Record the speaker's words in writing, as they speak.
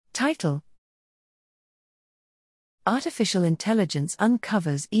Title: Artificial Intelligence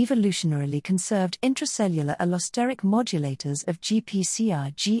uncovers evolutionarily conserved intracellular allosteric modulators of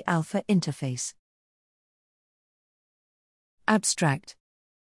GPCR-Gα interface. Abstract.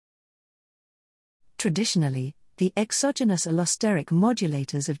 Traditionally, the exogenous allosteric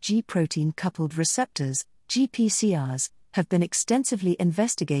modulators of G protein-coupled receptors, GPCRs, have been extensively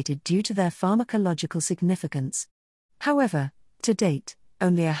investigated due to their pharmacological significance. However, to date,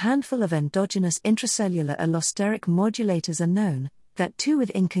 only a handful of endogenous intracellular allosteric modulators are known, that too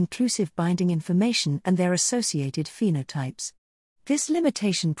with inconclusive binding information and their associated phenotypes. This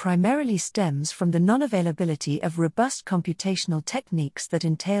limitation primarily stems from the non-availability of robust computational techniques that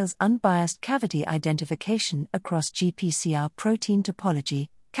entails unbiased cavity identification across GPCR protein topology,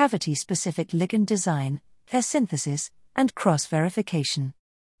 cavity-specific ligand design, their synthesis, and cross-verification.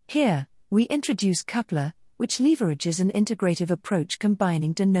 Here, we introduce coupler, which leverages an integrative approach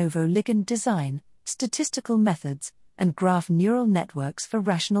combining de novo ligand design, statistical methods, and graph neural networks for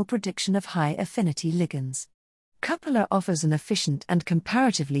rational prediction of high-affinity ligands. Coupler offers an efficient and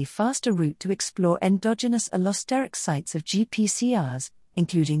comparatively faster route to explore endogenous allosteric sites of GPCRs,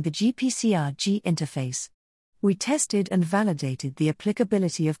 including the GPCR-G interface. We tested and validated the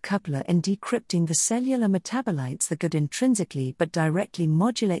applicability of coupler in decrypting the cellular metabolites that could intrinsically but directly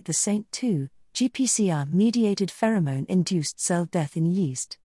modulate the SAINT2, GPCR-mediated pheromone-induced cell death in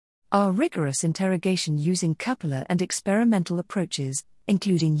yeast. Our rigorous interrogation using coupler and experimental approaches,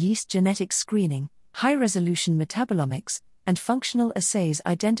 including yeast genetic screening, high-resolution metabolomics, and functional assays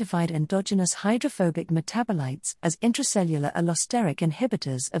identified endogenous hydrophobic metabolites as intracellular allosteric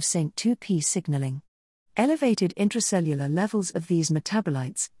inhibitors of SAINT2P signaling. Elevated intracellular levels of these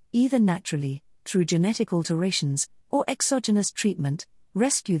metabolites, either naturally, through genetic alterations, or exogenous treatment,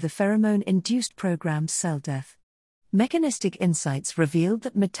 rescue the pheromone-induced programmed cell death. Mechanistic insights revealed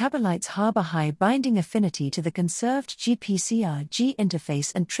that metabolites harbor high binding affinity to the conserved GPCR-G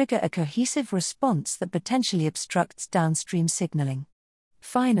interface and trigger a cohesive response that potentially obstructs downstream signaling.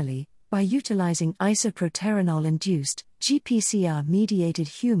 Finally, by utilizing isoproterenol-induced, GPCR-mediated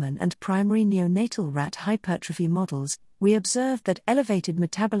human and primary neonatal rat hypertrophy models, we observed that elevated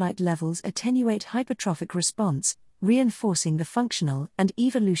metabolite levels attenuate hypertrophic response, reinforcing the functional and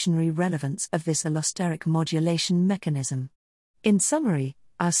evolutionary relevance of this allosteric modulation mechanism. In summary,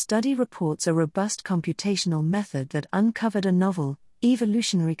 our study reports a robust computational method that uncovered a novel,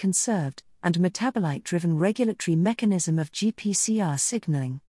 evolutionary conserved, and metabolite-driven regulatory mechanism of GPCR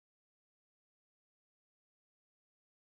signaling.